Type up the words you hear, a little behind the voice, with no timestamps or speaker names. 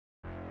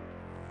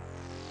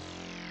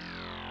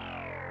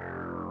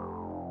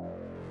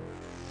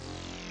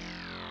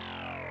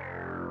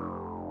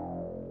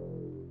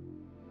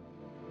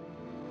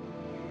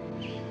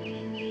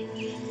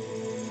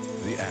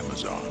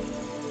goes on.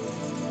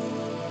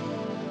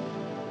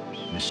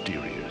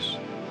 Mysterious,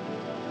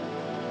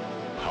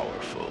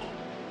 powerful,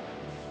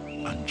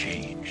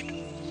 unchanged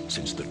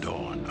since the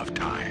dawn of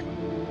time.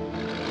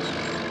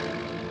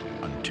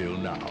 Until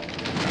now.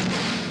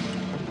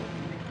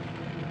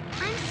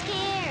 I'm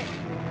scared.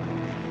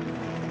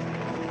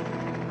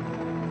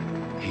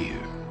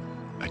 Here,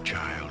 a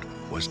child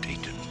was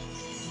taken.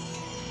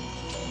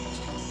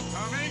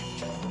 Tommy?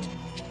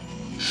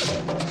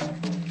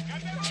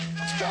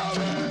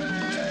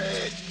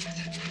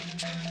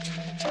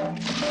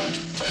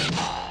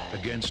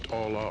 Against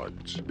all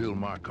odds, Bill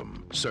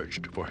Markham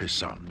searched for his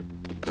son.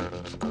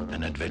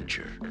 An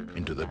adventure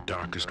into the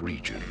darkest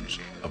regions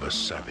of a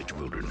savage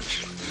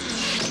wilderness.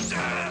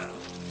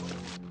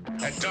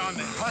 At dawn,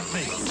 they hunt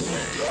me.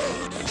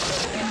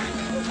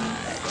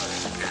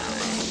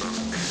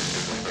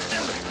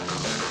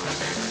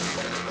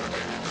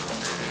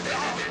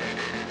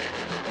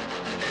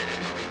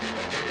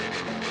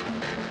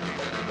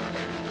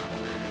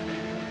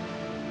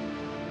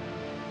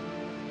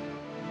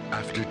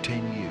 After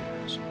 10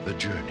 years, the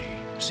journey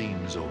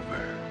seems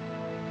over.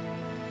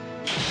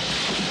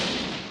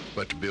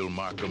 But Bill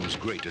Markham's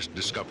greatest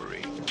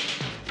discovery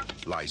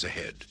lies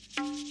ahead.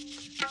 Go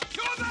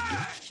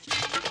back!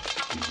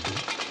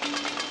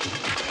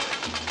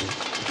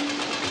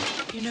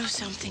 You know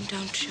something,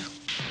 don't you?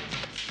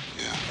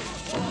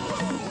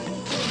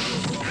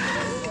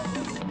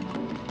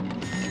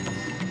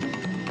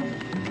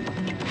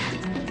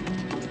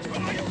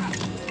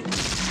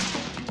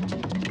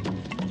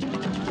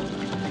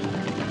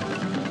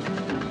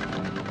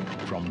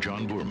 From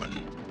John Boorman,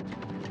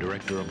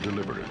 director of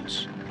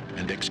Deliverance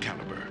and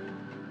Excalibur,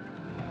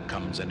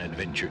 comes an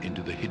adventure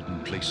into the hidden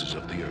places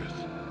of the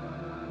earth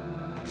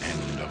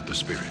and of the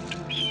spirit.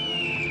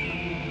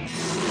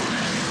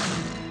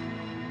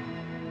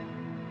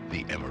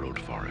 The Emerald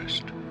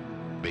Forest,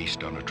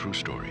 based on a true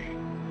story.